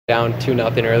down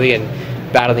 2-0 early and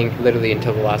battling literally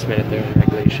until the last minute there in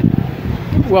regulation.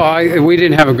 Well, we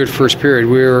didn't have a good first period.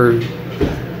 We were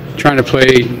trying to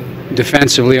play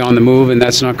defensively on the move, and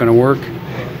that's not going to work.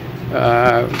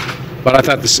 But I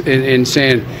thought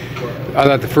I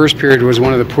thought the first period was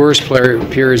one of the poorest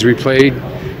periods we played,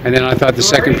 and then I thought the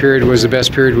second period was the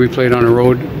best period we played on the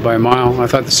road by a mile. I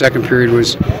thought the second period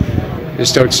was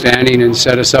just outstanding and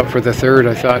set us up for the third.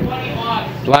 I thought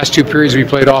the last two periods we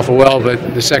played awful well,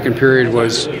 but the second period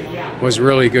was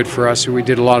really good for us. We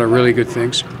did a lot of really good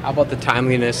things. How about the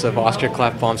timeliness of Oscar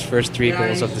Klefbom's first 3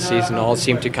 goals of the season? All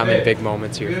seem to come in big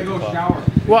moments here for the club.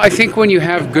 Well, I think when you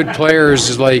have good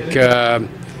players like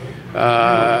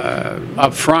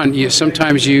up front,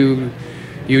 sometimes you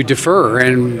defer,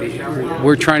 and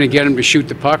we're trying to get him to shoot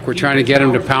the puck. We're trying to get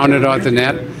him to pound it off the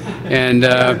net, and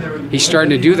he's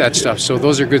starting to do that stuff. So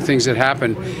those are good things that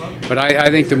happen. But I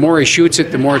think the more he shoots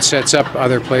it, the more it sets up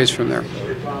other plays from there.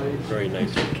 Very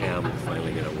nice of Cam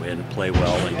finally get a win, play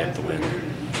well, and get the win.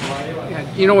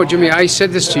 You know what, Jimmy? I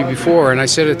said this to you before, and I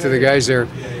said it to the guys there.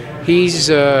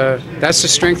 That's the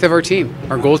strength of our team.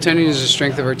 Our goaltending is the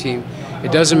strength of our team.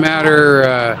 It doesn't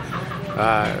matter.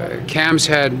 Cam's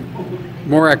had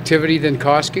more activity than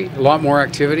Koski, a lot more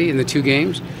activity in the 2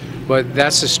 games, but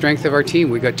that's the strength of our team.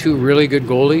 We got 2 really good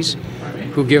goalies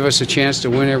who give us a chance to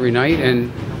win every night,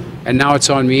 and now it's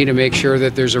on me to make sure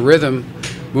that there's a rhythm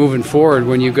moving forward.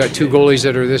 When you've got 2 goalies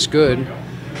that are this good,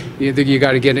 you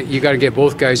got to get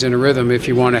both guys in a rhythm if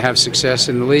you want to have success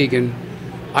in the league. And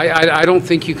I don't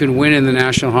think you can win in the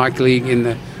National Hockey League in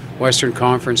the Western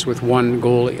Conference with 1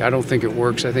 goalie. I don't think it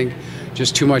works. I think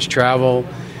just too much travel.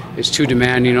 It's too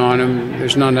demanding on him.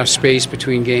 There's not enough space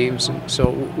between games. So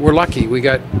we're lucky. We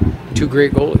got 2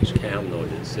 great goalies. Cam, though,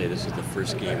 did say this is the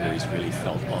first game where he's really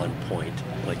felt on point,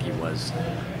 like he was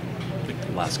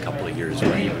the last couple of years,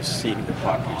 where he was seeing the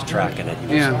puck, he was tracking it.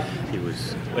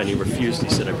 And he refused. He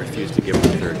said, "I refused to give him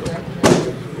the third goal."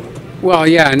 Well,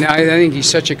 yeah, and I think he's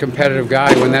such a competitive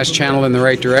guy. When that's channeled in the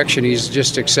right direction, he's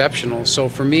just exceptional. So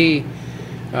for me,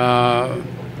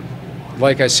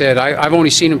 like I said, I've only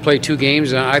seen him play 2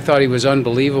 games, and I thought he was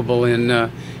unbelievable in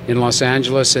Los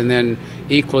Angeles, and then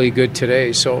equally good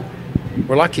today. So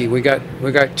we're lucky. We got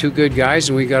 2 good guys,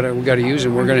 and we got to use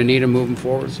them. We're going to need them moving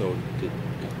forward. So did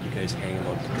you guys hang him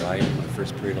out to dry in the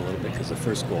first period a little bit, because the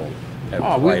first goal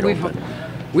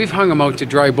we've hung him out to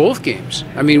dry both games.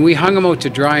 I mean, we hung him out to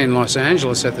dry in Los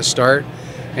Angeles at the start,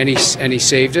 and he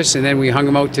saved us, and then we hung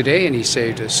him out today, and he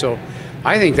saved us. So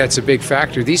I think that's a big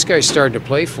factor. These guys started to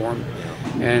play for him,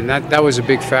 and that was a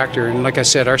big factor. And like I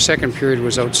said, our second period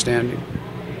was outstanding.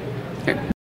 Okay.